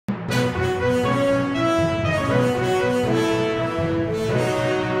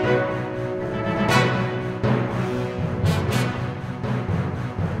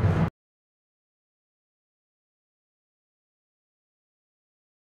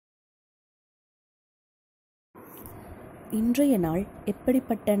இன்றைய நாள்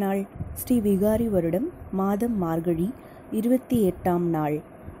எப்படிப்பட்ட நாள்? ஸ்ரீ விகாரி வருடம் மாதம் மார்கழி 28ஆம் நாள்.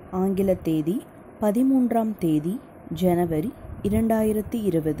 ஆங்கில தேதி 13ஆம் தேதி ஜனவரி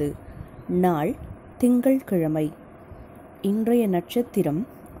 2020. நாள் திங்கள்கிழமை. இன்றைய நட்சத்திரம்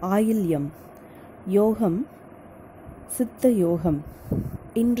ஆயில்யம். யோகம் சித்த யோகம்.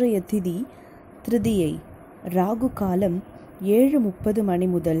 இன்றைய திதி திருதியை. ராகு காலம் 7:30 மணி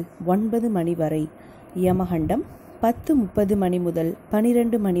முதல் 9 மணி வரை. யமகண்டம் 10:30 மணி முதல்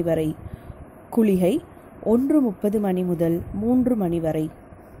 12 மணி வரை. குளிகை 1:30 மணி முதல் 3 மணி வரை.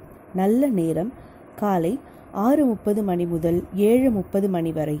 நல்ல நேரம் காலை 6:30 மணி முதல் 7:30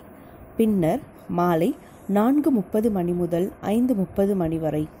 மணி வரை. பின்னர் மாலை 4:30 மணி முதல் 5:30 மணி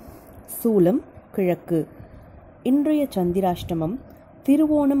வரை. சூலம் கிழக்கு. இன்றைய சந்திராஷ்டமம்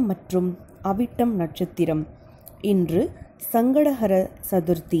திருவோணம் மற்றும் அவிட்டம் நட்சத்திரம். இன்று சங்கடஹர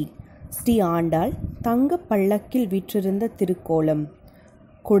சதுர்த்தி. ஸ்ரீ ஆண்டாள் தங்க பல்லக்கில் வீற்றிருந்த திருக்கோலம்.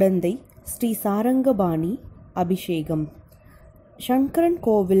 குடந்தை ஸ்ரீ சாரங்கபாணி அபிஷேகம். சங்கரன்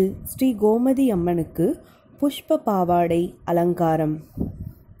கோவில் ஸ்ரீ கோமதி அம்மனுக்கு புஷ்ப பாவாடை அலங்காரம்.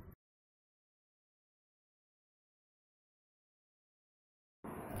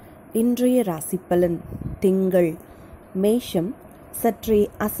 இன்றைய ராசி பலன். திங்கள். மேஷம் சற்றே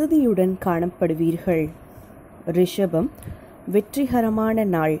அசதியுடன் காணப்படுவீர்கள். ரிஷபம் வெற்றிகரமான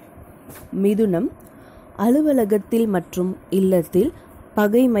நாள். மிதுனம் அலுவலகத்தில் மற்றும் இல்லத்தில்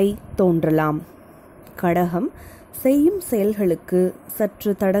பகைமை தோன்றலாம். கடகம் செய்யும் செயல்களுக்கு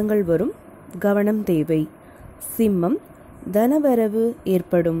சற்று தடங்கள் வரும், கவனம் தேவை. சிம்மம் தனவரவு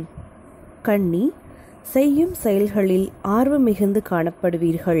ஏற்படும். கன்னி செய்யும் செயல்களில் ஆர்வம் மிகுந்து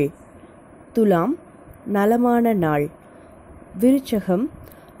காணப்படுவீர்கள். துலாம் நலமான நாள். விருச்சகம்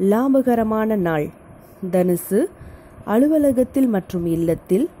லாபகரமான நாள். தனுசு அலுவலகத்தில் மற்றும்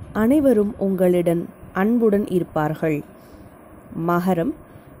இல்லத்தில் அனைவரும் உங்களுடன் அன்புடன் இருப்பார்கள். மகரம்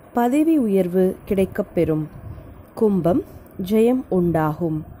பதவி உயர்வு கிடைக்கப்பெறும். கும்பம் ஜெயம்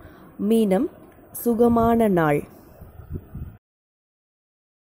உண்டாகும். மீனம் சுகமான நாள்.